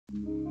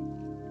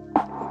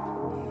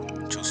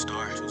True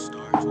story.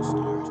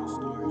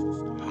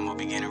 I'm a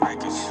beginner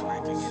records.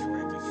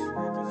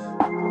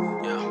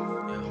 Yeah.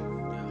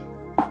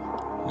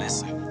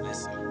 Listen.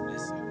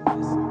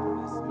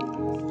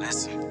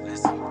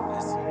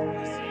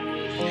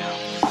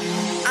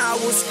 I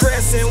was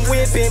stressing,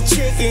 whipping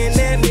chicken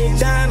at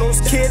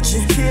McDonald's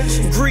kitchen.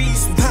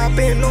 Grease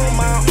popping on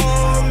my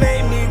arm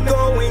made me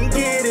go and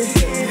get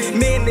it.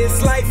 Man,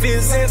 this life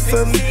isn't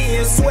for me,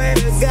 and swear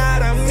to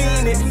God I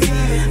mean it.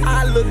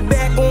 I look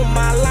back on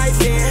my life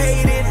and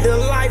hated the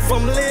life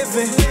I'm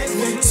living.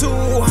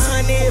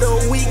 200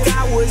 a week,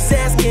 I was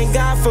asking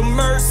God for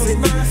mercy.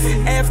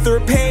 After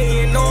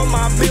paying all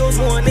my bills,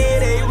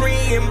 wanted a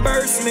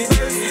reimbursement.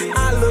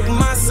 I looked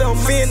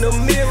myself in the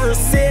mirror,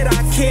 said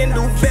I can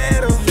do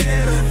better.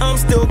 I'm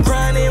still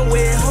grinding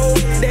with hope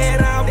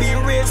that I'll be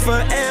rich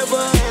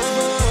forever.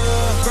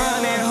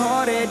 Grinding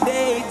hard every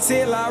day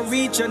till I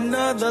reach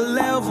another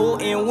level.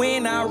 And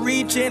when I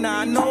reach it,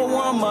 I know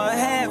I'ma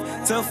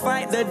have to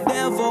fight the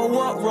devil.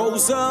 What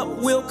rose up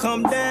will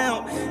come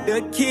down.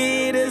 The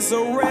kid is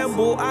a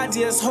rebel. I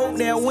just hope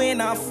that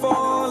when I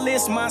fall,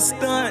 it's my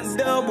stunt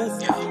double.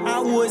 I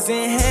was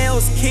in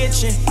Hell's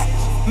Kitchen,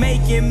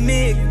 making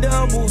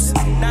McDoubles.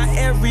 Now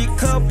every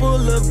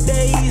couple of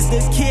days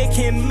the kid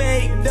can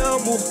make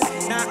double.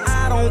 Now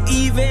I don't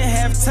even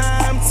have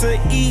time to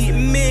eat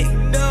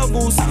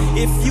McDoubles.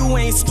 If you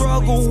ain't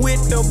struggle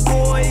with the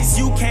boys,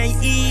 you can't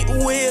eat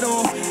with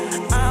them.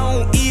 I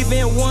don't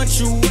even want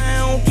you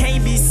round,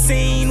 can't be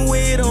seen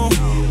with them.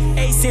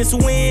 Hey, since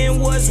when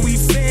was we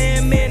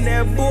fam and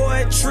that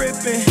boy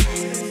tripping?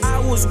 I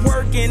was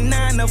working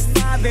 9 to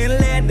 5 and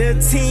led the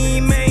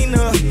team, ain't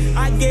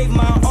I gave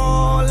my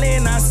all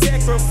and I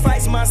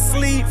sacrificed my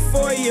sleep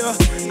for you.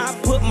 I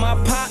put my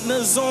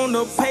partners on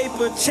the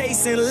paper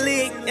chasing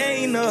lick,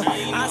 ain't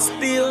I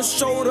still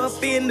showed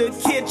up in the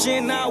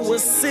kitchen, I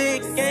was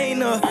sick,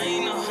 ain't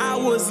I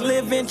was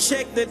living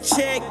check to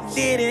check,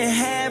 didn't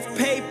have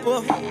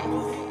paper.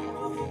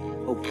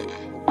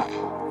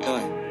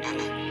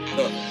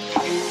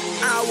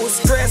 I was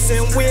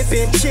stressing,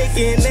 whipping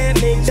chicken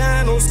at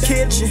McDonald's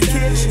kitchen.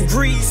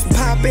 Grease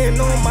popping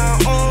on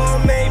my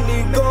arm made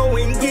me go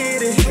and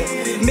get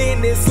it.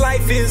 Man, this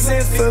life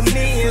isn't for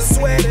me, and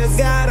swear to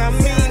God I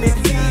mean it.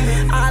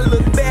 I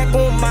look back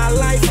on my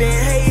life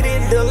and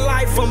hated the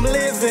life I'm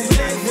living.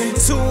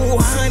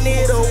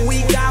 200 a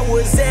week, I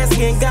was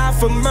asking God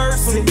for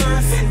mercy.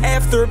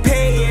 After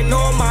paying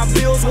all my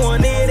bills,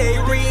 wanted a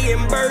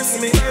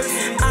reimbursement.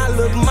 I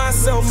looked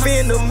myself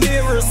in the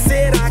mirror,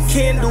 said I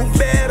can do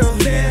better.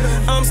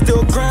 I'm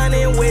still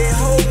grinding with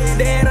hope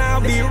that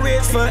I'll be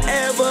rich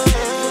forever.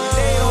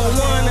 They don't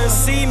wanna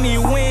see me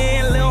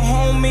win, little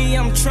homie,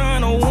 I'm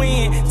tryna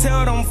win.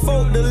 Tell them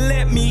folk to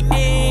let me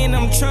in,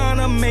 I'm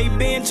tryna make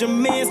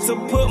Benjamins to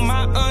put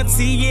my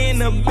auntie in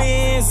the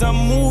Benz. I'm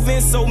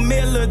moving so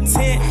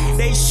militant,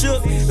 they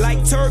shook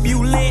like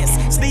turbulence.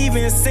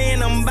 Steven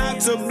saying I'm about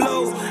to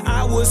blow.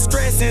 I was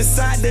stressed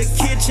inside the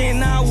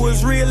kitchen, I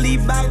was really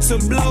about to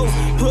blow.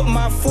 Put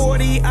my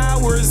 40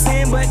 hours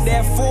in, but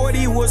that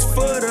 40 was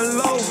for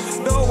the low.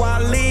 Though I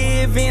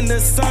live in the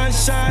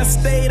sunshine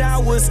state, I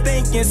was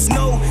thinking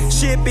snow.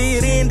 Ship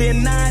it in,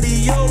 then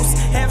adios.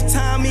 Half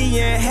Tommy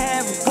and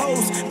half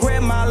Ghost.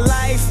 Grab my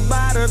life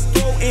by the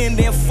throat and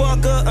then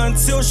fuck her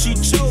until she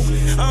choke.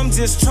 I'm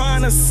just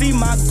trying to see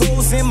my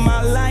goals in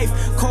my life.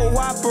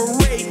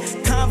 Cooperate.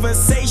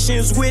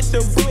 Conversations with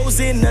the bros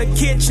in the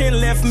kitchen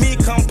left me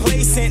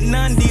complacent.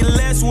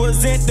 Nonetheless,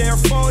 wasn't their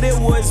fault, it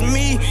was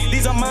me.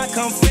 These are my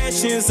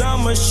confessions,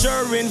 I'm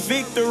assuring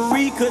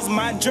victory, cause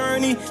my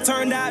journey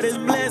turned out as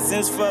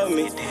blessings for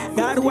me.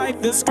 God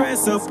wipe the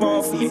stress up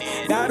off me.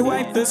 God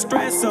wipe the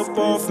stress up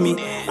off me.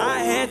 I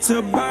had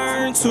to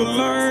burn to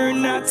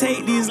learn. Now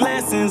take these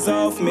lessons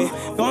off me.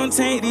 Gonna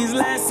take these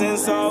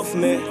lessons off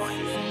me.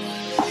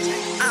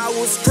 I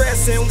was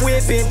stressing,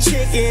 whipping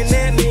chicken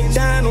at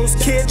McDonald's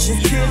kitchen.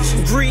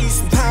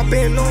 Grease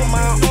popping on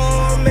my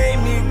arm made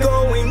me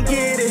go and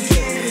get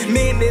it.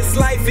 Man, this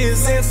life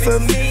isn't for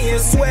me,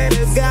 and swear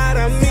to God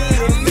I mean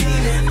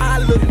it. I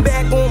look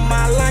back on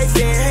my life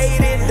and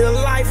hated the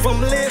life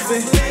I'm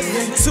living.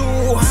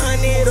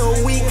 200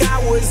 a week,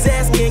 I was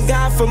asking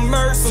God for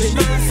mercy.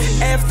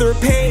 After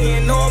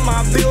paying all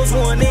my bills,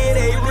 wanted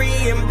a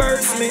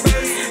reimbursement.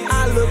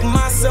 I looked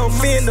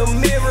myself in the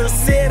mirror,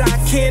 said I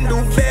can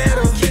do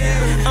better.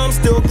 I'm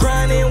still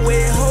grinding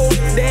with hope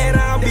that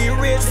I'll be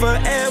rich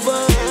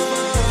forever.